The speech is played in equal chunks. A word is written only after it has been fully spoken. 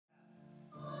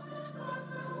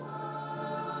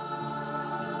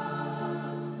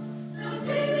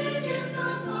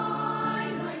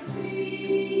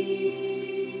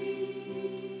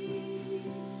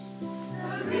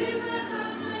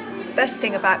best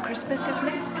thing about Christmas is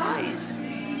mince pies.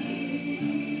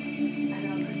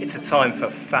 It's a time for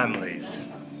families.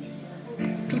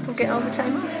 People get all the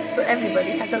time off, so everybody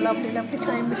has a lovely, lovely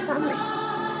time with families.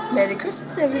 Merry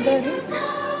Christmas, everybody.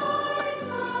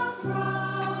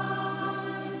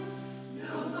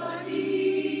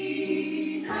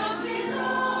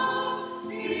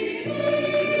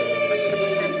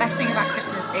 The best thing about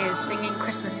Christmas is singing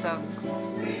Christmas songs.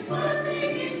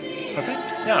 Okay.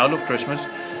 Yeah, I love Christmas.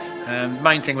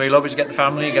 Main thing we love is get the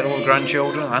family, get all the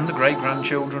grandchildren and the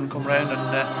great-grandchildren come round and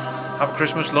have a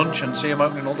Christmas lunch and see them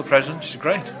opening all the presents. It's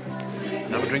great. And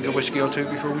have a drink of whiskey or two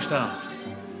before we start.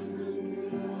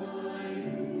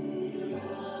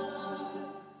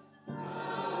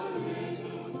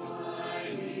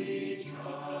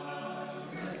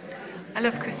 I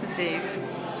love Christmas Eve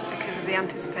because of the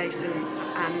anticipation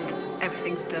and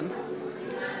everything's done.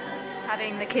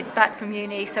 Having the kids back from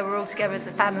uni, so we're all together as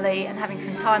a family and having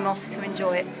some time off to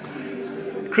enjoy it.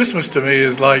 Christmas to me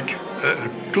is like a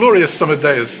glorious summer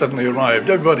day has suddenly arrived.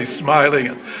 Everybody's smiling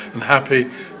and happy,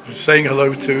 saying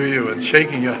hello to you and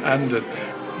shaking your hand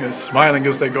and smiling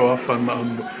as they go off on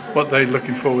what they're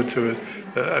looking forward to as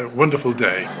a wonderful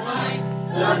day.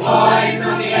 The boys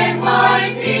of the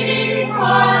NYPD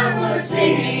choir were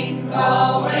singing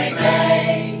Galway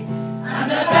Bay,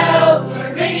 and the bells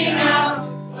were ringing out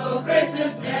for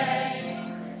Christmas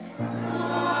Day.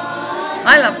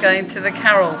 I love going to the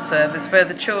carol service where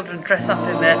the children dress up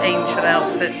in their angel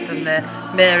outfits and their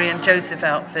Mary and Joseph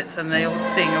outfits and they all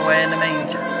sing away in the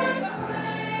manger.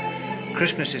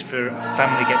 Christmas is for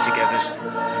family get-togethers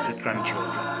and for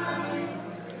grandchildren.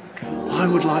 I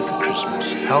would like for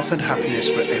Christmas health and happiness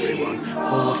for everyone,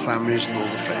 all the families and all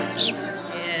the friends.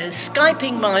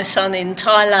 Skyping my son in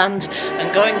Thailand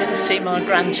and going and see my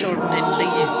grandchildren in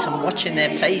Leeds and watching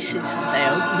their faces as they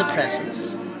open the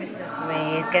presents. Christmas for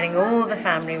me is getting all the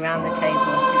family round the table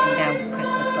and sitting down for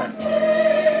Christmas lunch.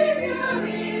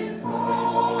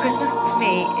 Christmas to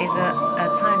me is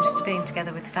a time just to being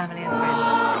together with family and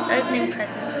friends. It's opening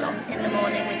presents in the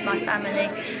morning with my family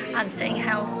and seeing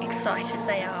how excited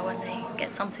they are when they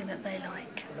get something that they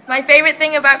like. My favourite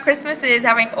thing about Christmas is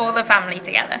having all the family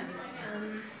together.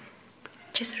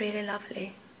 Just really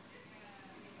lovely.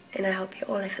 And I hope you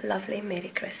all have a lovely Merry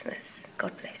Christmas.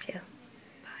 God bless you.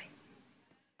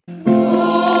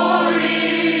 Bye.